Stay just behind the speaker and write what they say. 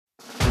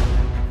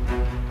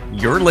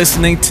You're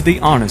listening to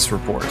The Honest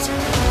Report, a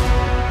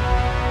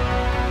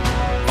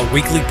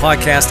weekly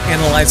podcast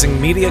analyzing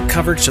media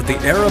coverage of the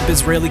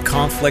Arab-Israeli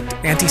conflict,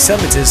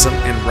 anti-Semitism,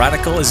 and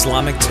radical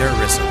Islamic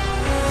terrorism.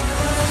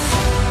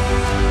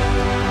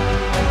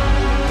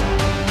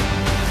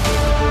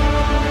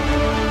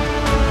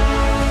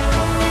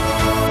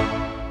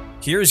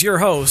 Here's your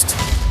host,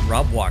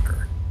 Rob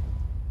Walker.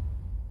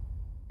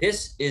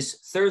 This is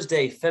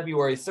Thursday,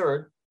 February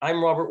 3rd.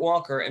 I'm Robert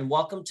Walker, and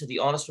welcome to the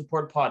Honest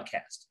Report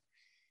podcast.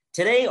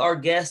 Today, our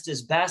guest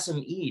is Bassem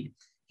Eid.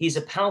 He's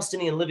a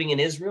Palestinian living in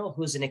Israel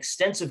who has an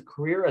extensive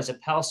career as a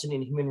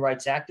Palestinian human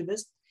rights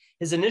activist.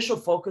 His initial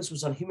focus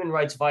was on human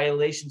rights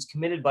violations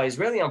committed by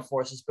Israeli armed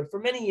forces, but for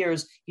many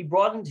years, he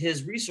broadened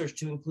his research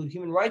to include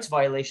human rights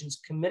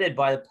violations committed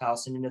by the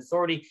Palestinian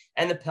Authority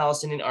and the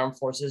Palestinian armed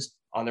forces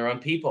on their own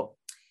people.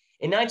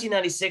 In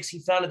 1996, he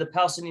founded the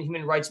Palestinian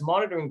Human Rights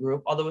Monitoring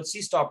Group, although it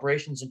ceased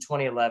operations in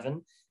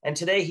 2011. And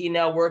today he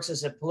now works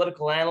as a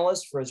political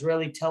analyst for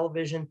Israeli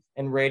television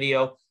and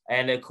radio,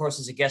 and of course,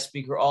 as a guest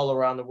speaker all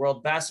around the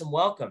world. Bassem,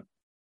 welcome.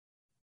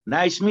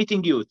 Nice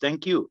meeting you.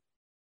 Thank you.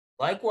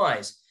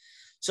 Likewise.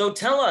 So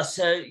tell us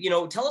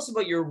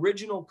about your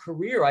original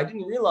career. I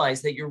didn't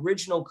realize that your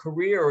original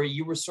career,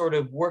 you were sort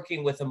of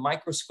working with a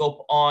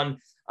microscope on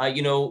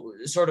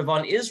sort of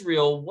on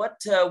Israel. What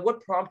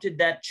prompted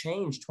that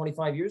change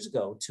 25 years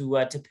ago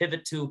to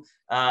pivot to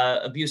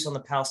abuse on the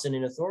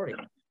Palestinian Authority?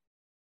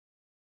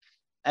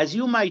 As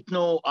you might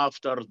know,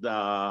 after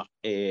the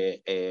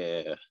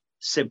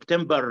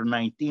September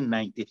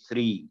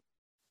 1993,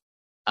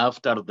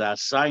 after the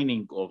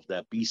signing of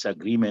the peace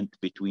agreement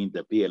between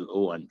the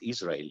PLO and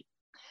Israel,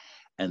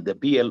 and the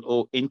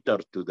PLO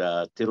entered to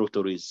the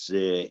territories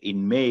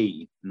in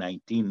May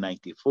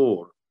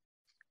 1994,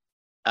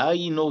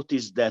 I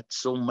noticed that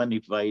so many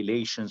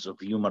violations of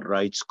human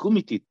rights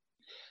committed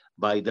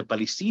by the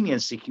Palestinian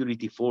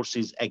security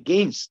forces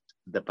against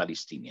the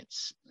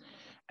Palestinians.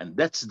 And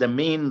that's the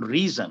main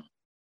reason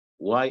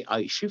why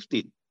I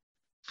shifted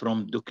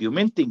from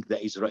documenting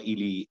the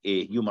Israeli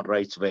human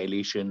rights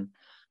violation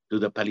to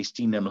the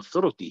Palestinian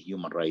Authority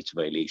human rights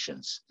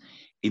violations.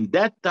 In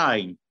that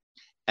time,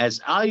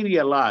 as I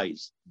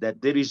realized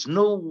that there is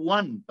no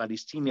one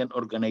Palestinian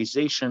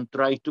organization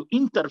try to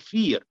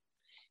interfere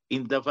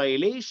in the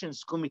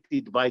violations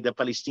committed by the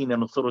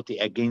Palestinian Authority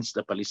against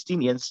the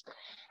Palestinians,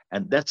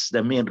 and that's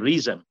the main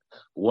reason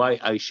why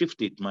I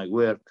shifted my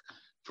work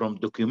from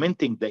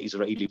documenting the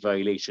Israeli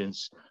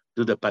violations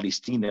to the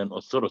Palestinian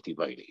Authority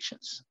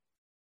violations.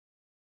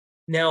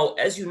 Now,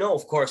 as you know,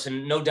 of course,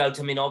 and no doubt,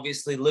 I mean,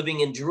 obviously living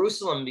in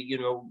Jerusalem,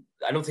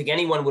 I don't think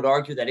anyone would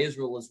argue that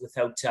Israel is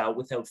without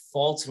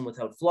faults and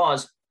without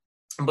flaws.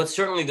 But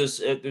certainly there's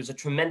a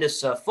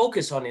tremendous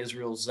focus on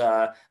Israel's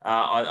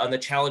on the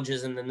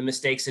challenges and the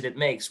mistakes that it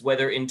makes,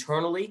 whether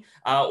internally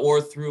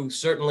or through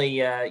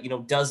certainly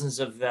dozens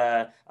of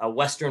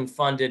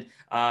Western-funded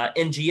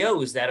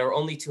NGOs that are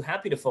only too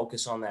happy to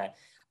focus on that.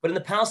 But in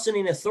the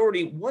Palestinian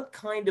Authority, what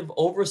kind of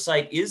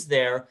oversight is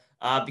there?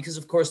 Because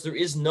of course there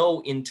is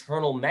no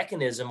internal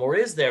mechanism, or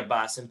is there,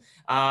 Bassem,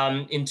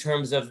 in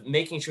terms of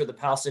making sure the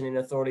Palestinian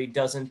Authority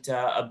doesn't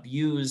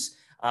abuse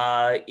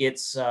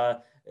its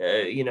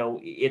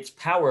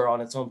power on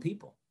its own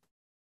people?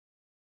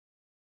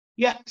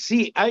 Yeah,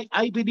 see,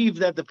 I believe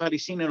that the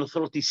Palestinian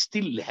Authority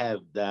still have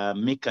the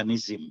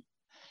mechanism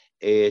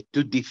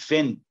to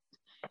defend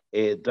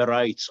the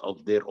rights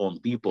of their own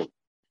people.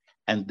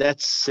 And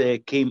that's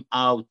came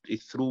out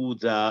through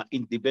the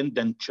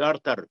independent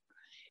charter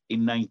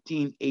in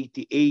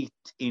 1988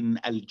 in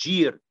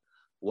Algiers,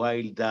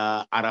 while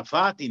the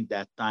Arafat in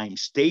that time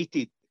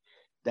stated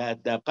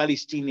that the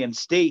Palestinian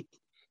state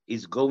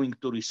is going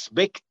to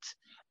respect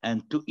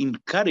and to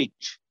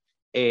encourage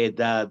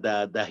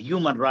the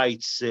human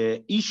rights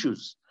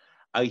issues.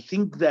 I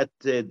think that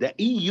the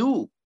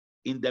EU,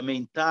 in the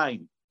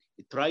meantime,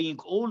 trying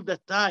all the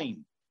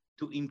time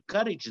to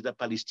encourage the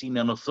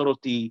Palestinian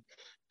Authority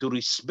to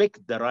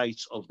respect the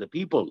rights of the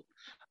people.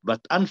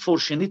 But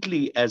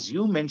unfortunately, as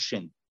you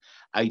mentioned,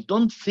 I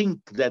don't think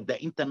that the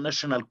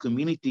international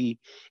community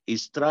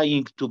is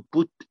trying to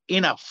put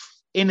enough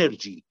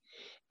energy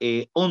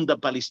on the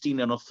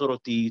Palestinian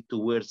Authority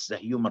towards the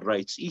human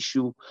rights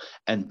issue.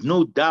 And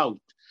no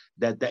doubt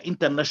that the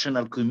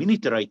international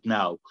community right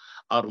now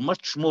are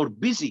much more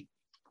busy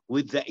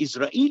with the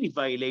Israeli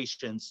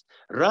violations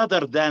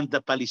rather than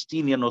the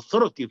Palestinian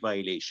Authority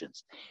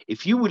violations.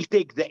 If you will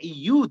take the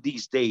EU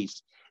these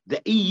days, the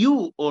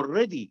EU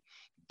already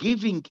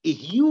giving a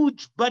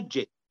huge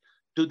budget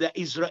to the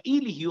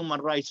Israeli human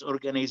rights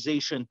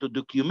organization to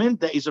document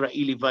the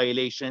Israeli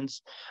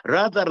violations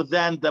rather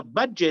than the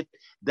budget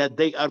that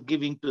they are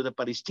giving to the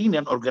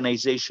Palestinian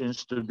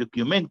organizations to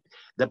document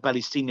the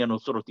Palestinian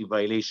Authority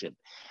violation.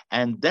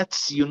 And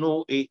that's,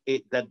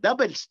 the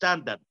double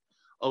standard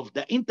of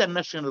the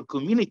international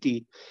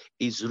community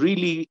is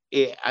really,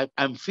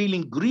 I'm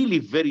feeling really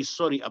very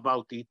sorry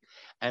about it.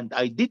 And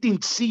I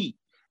didn't see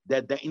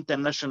that the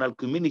international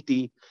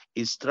community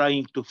is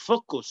trying to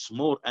focus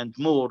more and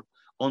more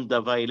on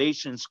the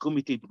violations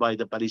committed by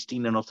the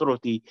Palestinian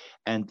Authority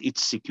and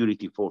its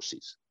security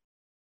forces.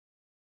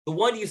 But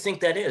why do you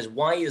think that is?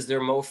 Why is there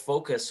more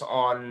focus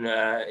on,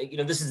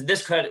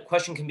 this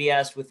question can be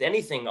asked with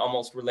anything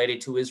almost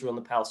related to Israel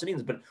and the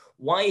Palestinians, but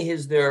why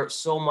is there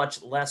so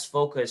much less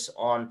focus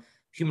on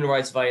human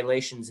rights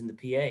violations in the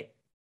PA?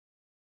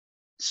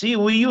 See,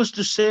 we used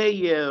to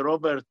say,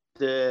 Robert,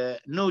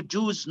 no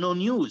Jews, no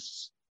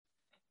news.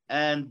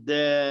 And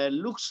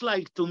looks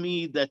like to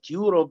me that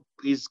Europe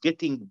is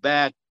getting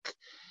backward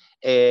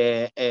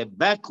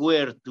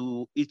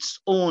to its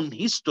own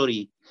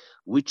history,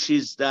 which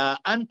is the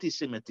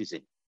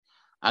anti-Semitism.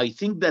 I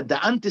think that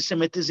the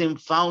anti-Semitism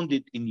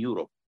founded in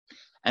Europe.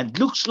 And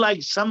looks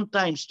like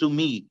sometimes to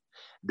me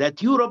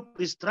that Europe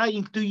is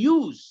trying to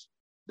use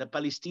the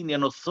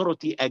Palestinian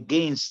Authority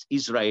against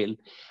Israel.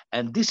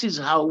 And this is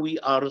how we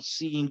are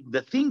seeing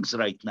the things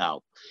right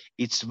now.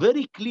 It's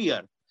very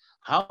clear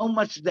how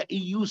much the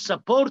EU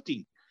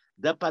supporting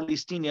the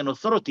Palestinian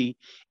Authority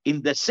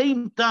in the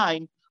same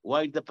time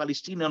while the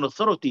Palestinian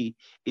Authority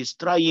is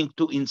trying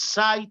to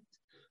incite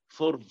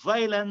for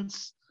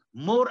violence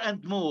more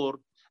and more.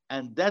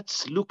 And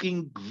that's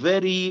looking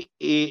very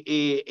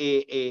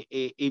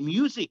a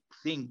music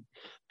thing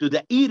to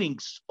the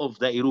earrings of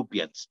the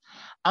Europeans.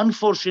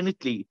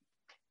 Unfortunately,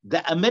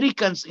 the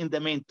Americans in the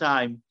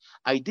meantime,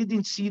 I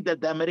didn't see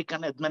that the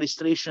American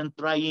administration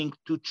trying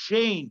to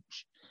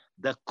change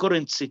the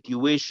current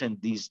situation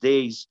these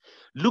days.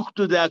 Look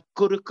to the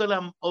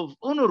curriculum of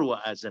UNRWA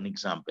as an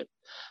example,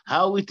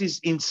 how it is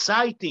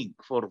inciting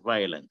for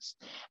violence.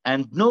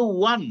 And no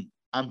one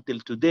until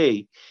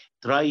today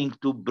trying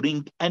to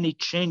bring any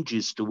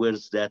changes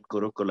towards that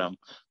curriculum.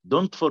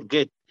 Don't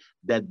forget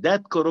that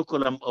that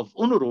curriculum of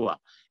UNRWA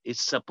is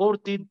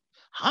supported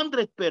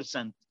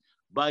 100%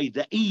 by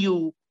the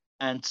EU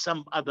and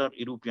some other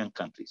European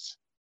countries.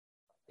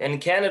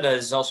 And Canada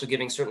is also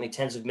giving certainly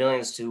tens of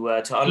millions to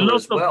UNRWA lot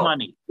as well. A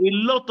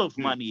lot of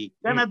money.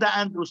 Canada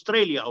and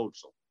Australia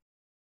also.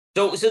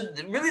 So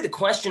really the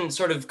question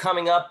sort of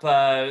coming up,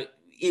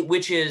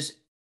 which is,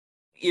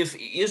 if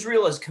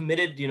Israel is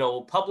committed,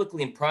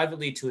 publicly and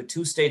privately to a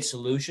two-state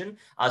solution,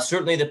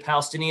 certainly the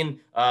Palestinian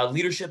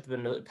leadership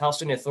and the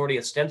Palestinian Authority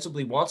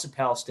ostensibly wants a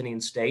Palestinian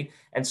state,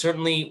 and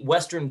certainly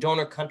Western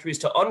donor countries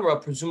to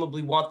UNRWA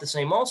presumably want the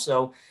same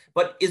also.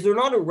 But is there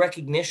not a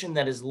recognition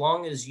that as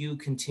long as you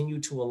continue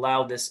to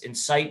allow this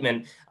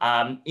incitement,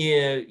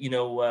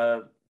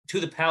 to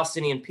the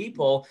Palestinian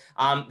people,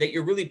 that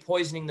you're really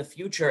poisoning the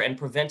future and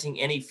preventing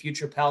any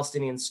future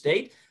Palestinian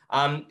state?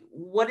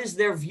 What is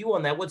their view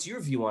on that? What's your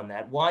view on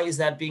that? Why is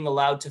that being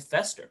allowed to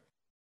fester?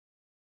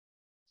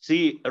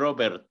 See,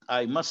 Robert,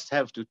 I must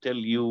have to tell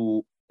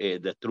you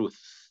the truth.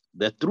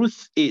 The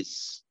truth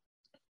is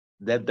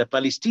that the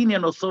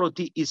Palestinian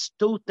Authority is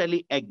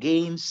totally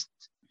against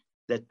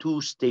the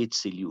two-state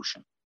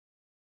solution.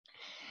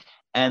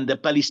 And the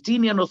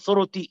Palestinian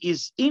Authority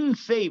is in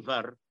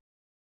favor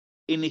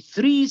in a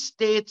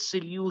three-state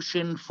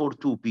solution for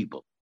two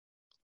people.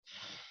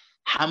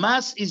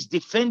 Hamas is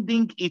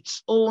defending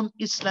its own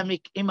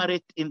Islamic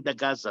emirate in the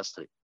Gaza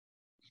Strip.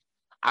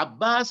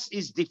 Abbas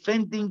is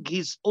defending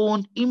his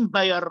own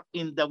empire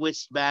in the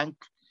West Bank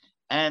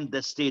and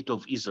the state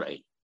of Israel.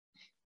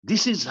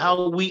 This is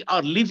how we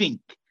are living,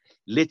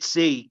 let's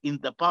say, in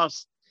the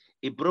past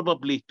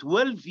probably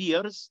 12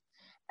 years,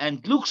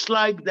 and looks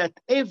like that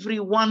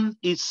everyone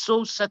is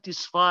so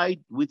satisfied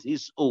with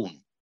his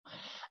own.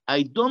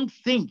 I don't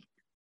think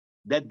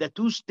that the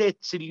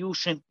two-state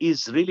solution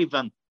is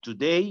relevant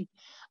today.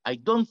 I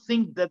don't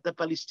think that the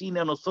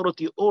Palestinian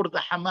Authority or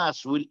the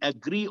Hamas will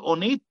agree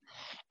on it.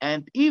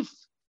 And if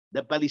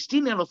the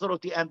Palestinian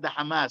Authority and the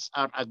Hamas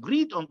are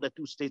agreed on the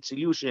two-state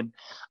solution,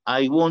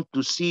 I want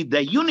to see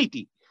the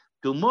unity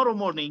tomorrow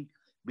morning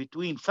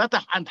between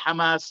Fatah and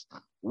Hamas,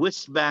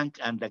 West Bank,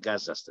 and the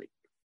Gaza Strip.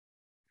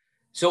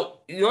 So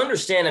you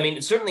understand, I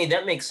mean, certainly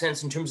that makes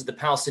sense in terms of the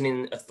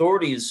Palestinian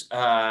Authority's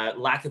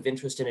lack of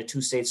interest in a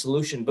two-state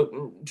solution. But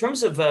in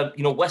terms of,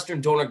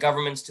 Western donor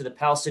governments to the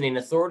Palestinian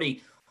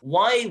Authority,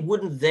 why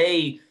wouldn't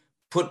they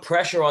put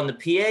pressure on the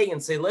PA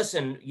and say,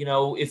 listen,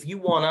 if you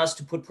want us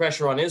to put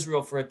pressure on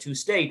Israel for a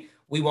two-state,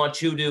 we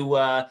want you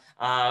to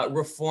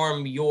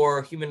reform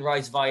your human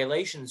rights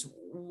violations?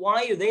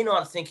 Why are they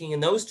not thinking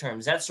in those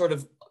terms? That's sort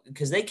of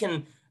because they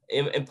can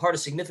impart a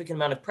significant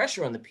amount of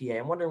pressure on the PA.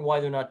 I'm wondering why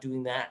they're not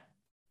doing that.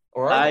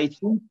 I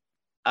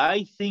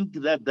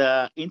think that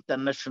the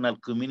international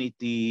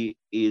community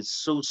is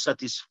so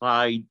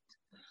satisfied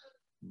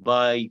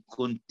by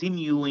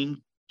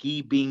continuing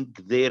keeping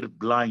their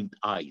blind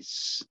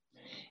eyes.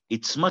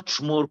 It's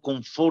much more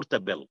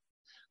comfortable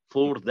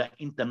for the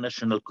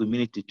international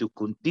community to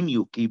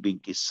continue keeping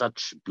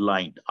such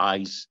blind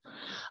eyes.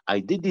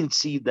 I didn't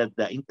see that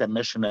the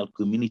international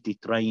community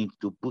trying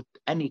to put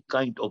any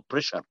kind of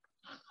pressure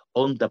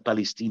on the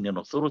Palestinian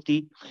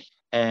Authority.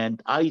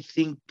 And I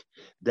think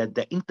that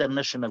the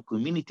international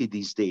community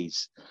these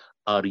days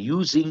are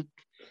using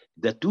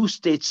the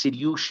two-state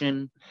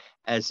solution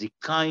as a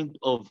kind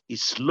of a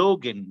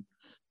slogan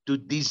to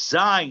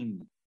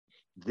design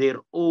their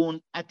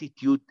own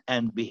attitude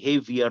and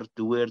behavior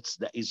towards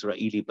the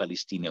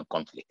Israeli-Palestinian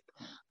conflict.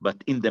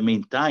 But in the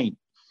meantime,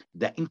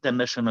 the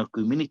international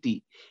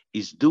community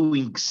is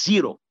doing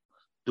zero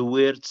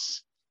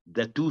towards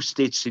the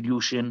two-state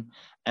solution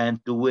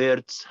and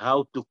towards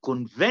how to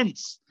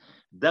convince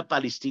the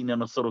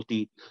Palestinian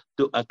Authority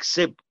to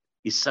accept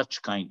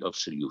such kind of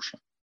solution.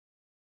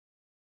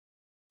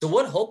 So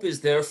what hope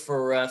is there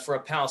for a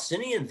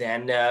Palestinian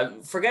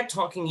then? Forget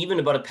talking even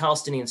about a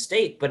Palestinian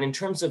state, but in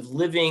terms of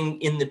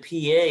living in the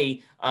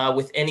PA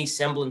with any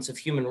semblance of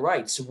human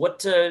rights, what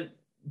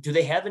do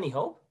they have any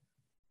hope?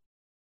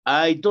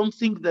 I don't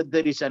think that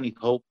there is any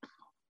hope.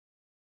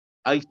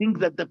 I think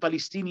that the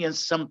Palestinians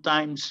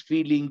sometimes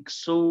feeling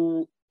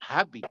so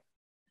happy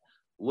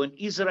when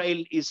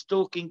Israel is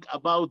talking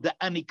about the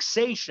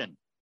annexation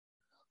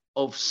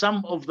of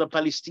some of the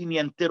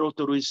Palestinian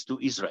territories to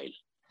Israel.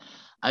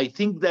 I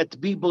think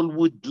that people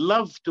would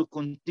love to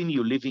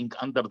continue living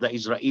under the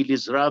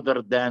Israelis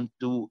rather than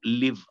to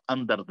live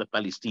under the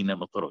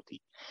Palestinian Authority.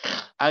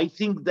 I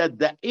think that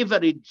the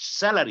average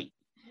salary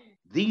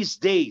these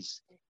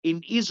days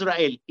in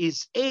Israel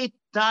is 8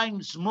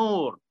 times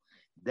more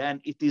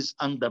than it is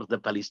under the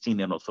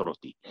Palestinian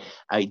Authority.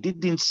 I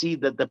didn't see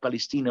that the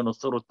Palestinian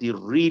Authority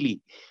really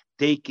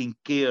taking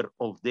care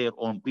of their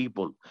own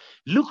people.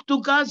 Look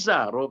to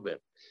Gaza,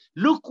 Robert.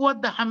 Look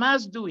what the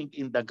Hamas doing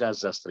in the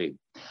Gaza Strip.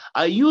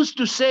 I used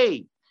to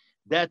say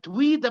that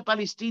we, the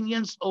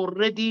Palestinians,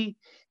 already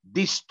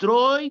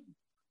destroyed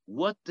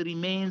what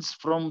remains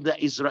from the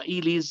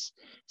Israelis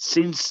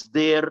since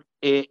their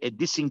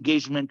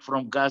disengagement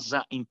from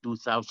Gaza in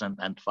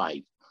 2005.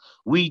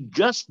 We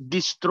just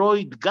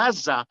destroyed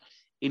Gaza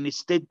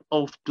instead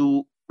of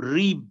to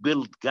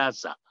rebuild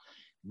Gaza.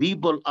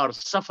 People are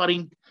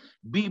suffering.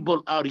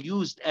 People are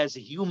used as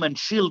a human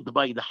shield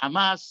by the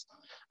Hamas.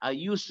 I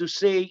used to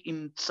say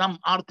in some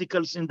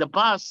articles in the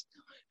past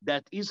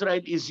that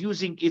Israel is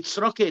using its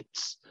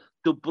rockets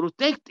to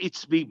protect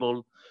its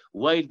people,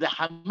 while the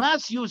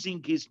Hamas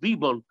using his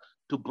people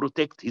to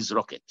protect his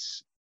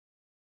rockets.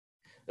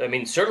 I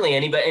mean, certainly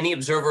any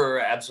observer,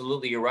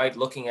 absolutely, you're right,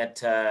 looking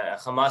at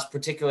Hamas,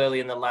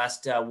 particularly in the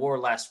last war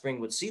last spring,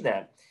 would see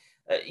that.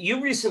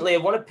 You recently, I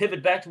want to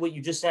pivot back to what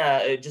you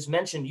just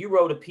mentioned. You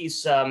wrote a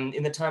piece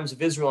in the Times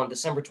of Israel on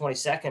December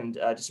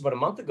 22nd, just about a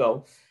month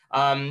ago,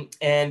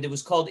 and it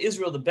was called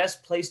Israel, the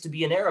Best Place to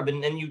Be an Arab.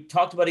 And you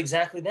talked about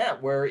exactly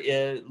that, where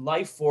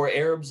life for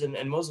Arabs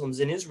and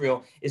Muslims in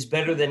Israel is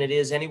better than it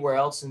is anywhere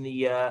else in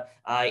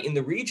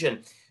the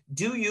region.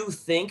 Do you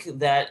think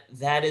that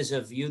that is a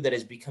view that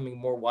is becoming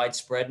more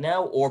widespread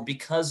now, or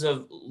because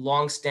of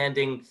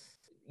longstanding,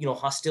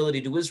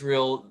 hostility to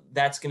Israel,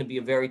 that's going to be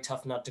a very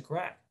tough nut to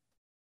crack?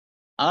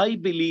 I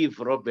believe,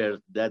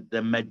 Robert, that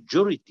the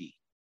majority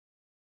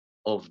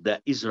of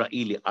the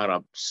Israeli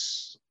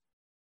Arabs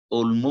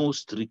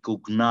almost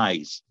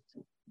recognized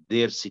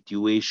their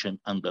situation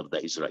under the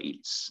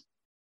Israelis.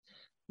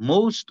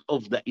 Most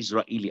of the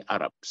Israeli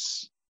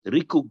Arabs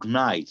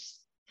recognize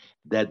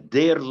that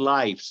their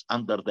lives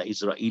under the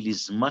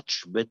Israelis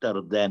much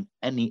better than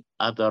any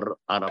other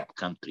Arab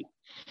country.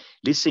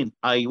 Listen,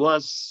 I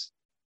was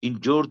in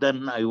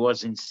Jordan, I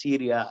was in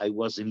Syria, I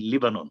was in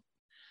Lebanon,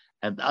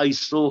 and I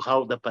saw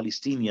how the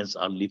Palestinians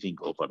are living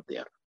over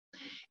there.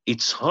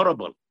 It's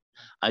horrible.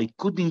 I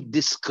couldn't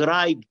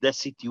describe the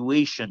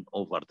situation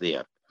over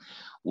there.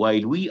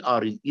 While we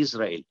are in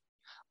Israel,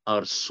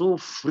 are so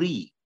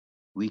free,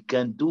 we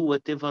can do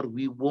whatever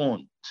we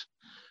want.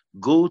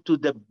 Go to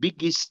the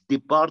biggest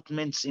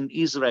departments in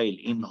Israel,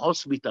 in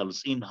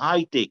hospitals, in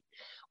high tech,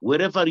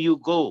 wherever you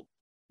go,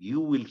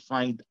 you will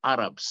find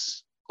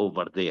Arabs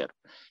over there.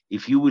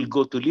 If you will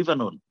go to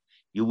Lebanon,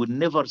 you will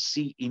never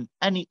see in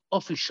any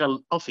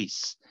official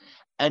office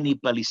any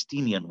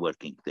Palestinian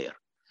working there.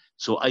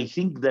 So I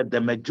think that the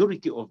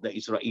majority of the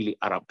Israeli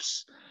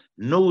Arabs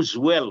knows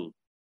well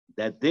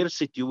that their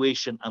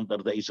situation under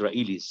the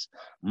Israelis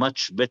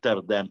much better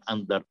than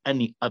under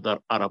any other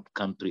Arab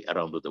country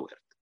around the world.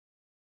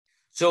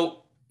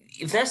 So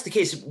if that's the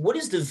case, what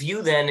is the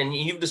view then? And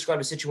you've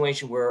described a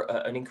situation where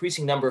an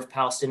increasing number of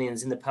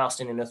Palestinians in the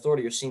Palestinian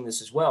Authority are seeing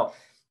this as well.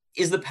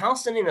 Is the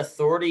Palestinian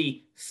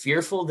Authority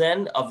fearful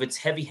then of its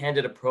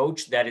heavy-handed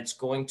approach, that it's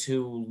going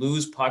to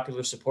lose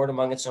popular support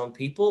among its own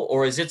people?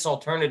 Or is its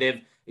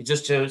alternative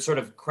just to sort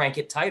of crank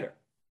it tighter?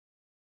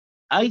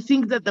 I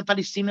think that the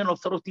Palestinian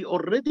Authority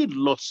already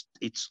lost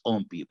its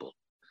own people.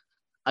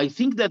 I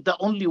think that the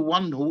only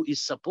one who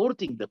is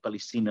supporting the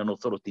Palestinian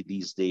Authority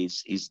these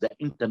days is the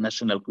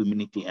international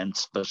community, and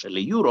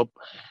especially Europe.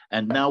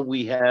 And now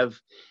we have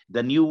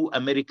the new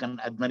American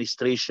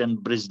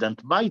administration,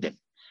 President Biden.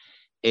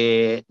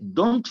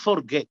 Don't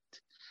forget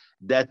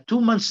that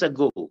 2 months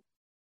ago,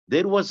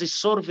 there was a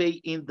survey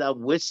in the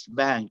West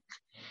Bank.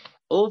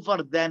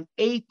 Over than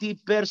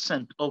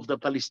 80% of the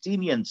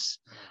Palestinians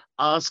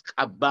asked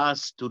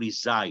Abbas to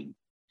resign.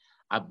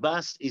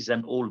 Abbas is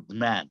an old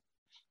man.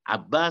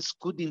 Abbas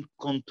couldn't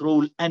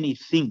control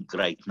anything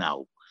right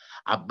now.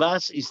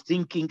 Abbas is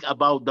thinking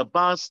about the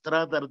past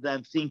rather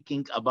than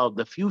thinking about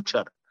the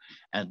future.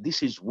 And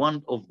this is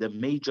one of the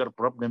major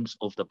problems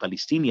of the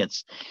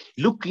Palestinians.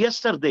 Look,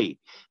 yesterday,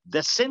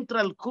 the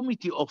Central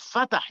Committee of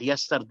Fatah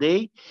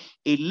yesterday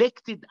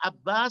elected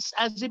Abbas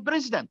as a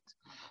president.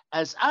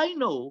 As I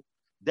know,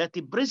 that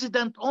the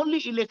president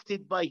only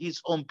elected by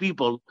his own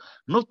people,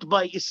 not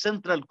by a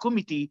central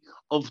committee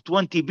of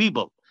 20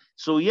 people.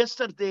 So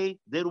yesterday,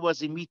 there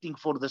was a meeting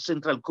for the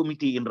Central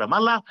Committee in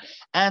Ramallah,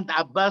 and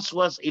Abbas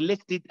was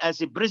elected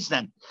as a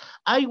president.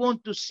 I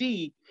want to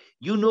see,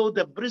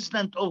 the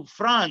president of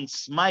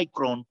France,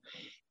 Macron,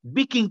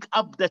 picking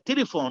up the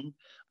telephone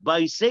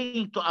by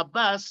saying to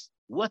Abbas,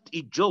 what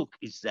a joke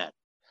is that?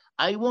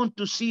 I want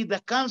to see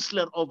the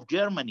Chancellor of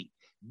Germany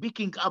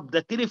picking up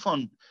the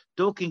telephone,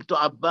 talking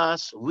to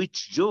Abbas,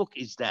 which joke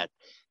is that?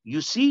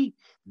 You see,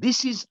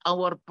 this is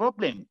our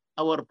problem.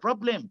 Our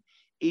problem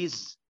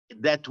is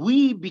that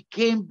we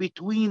became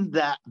between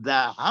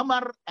the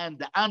hammer and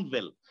the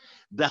anvil,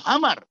 the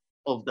hammer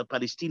of the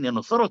Palestinian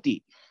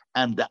Authority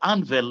and the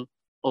anvil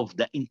of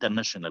the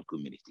international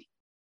community.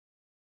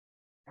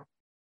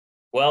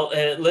 Well,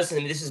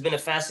 listen, this has been a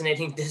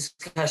fascinating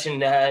discussion,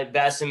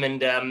 Bassem,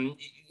 and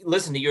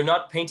listen, you're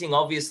not painting,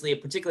 obviously, a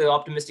particularly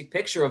optimistic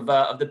picture of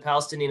the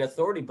Palestinian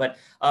Authority, but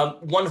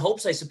one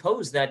hopes, I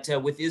suppose, that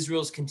with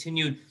Israel's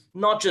continued,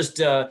 not just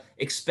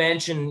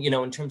expansion,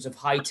 in terms of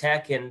high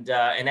tech and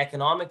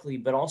economically,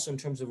 but also in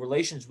terms of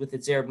relations with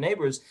its Arab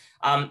neighbors,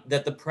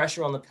 that the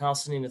pressure on the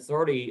Palestinian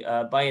Authority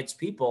by its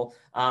people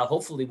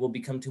hopefully will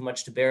become too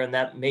much to bear, and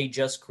that may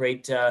just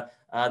create the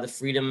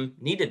freedom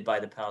needed by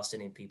the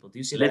Palestinian people. Do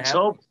you see that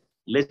happening?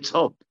 Let's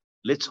hope.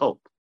 Let's hope.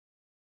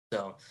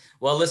 So,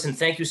 well, listen,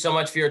 thank you so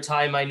much for your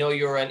time. I know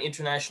you're an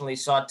internationally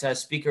sought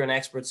speaker and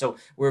expert, so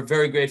we're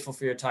very grateful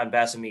for your time,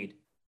 Bassem Eid.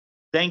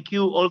 Thank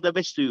you. All the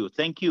best to you.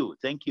 Thank you.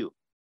 Thank you.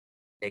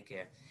 Take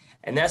care.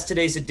 And that's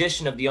today's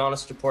edition of the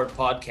Honest Report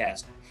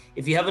podcast.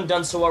 If you haven't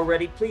done so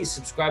already, please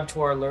subscribe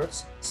to our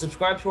alerts,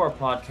 subscribe to our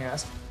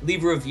podcast,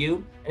 leave a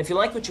review, and if you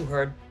like what you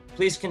heard,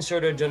 please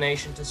consider a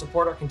donation to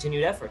support our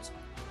continued efforts.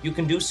 You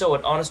can do so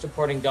at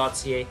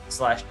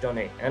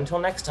honestreporting.ca/donate. And until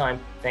next time,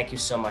 thank you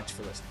so much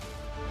for listening.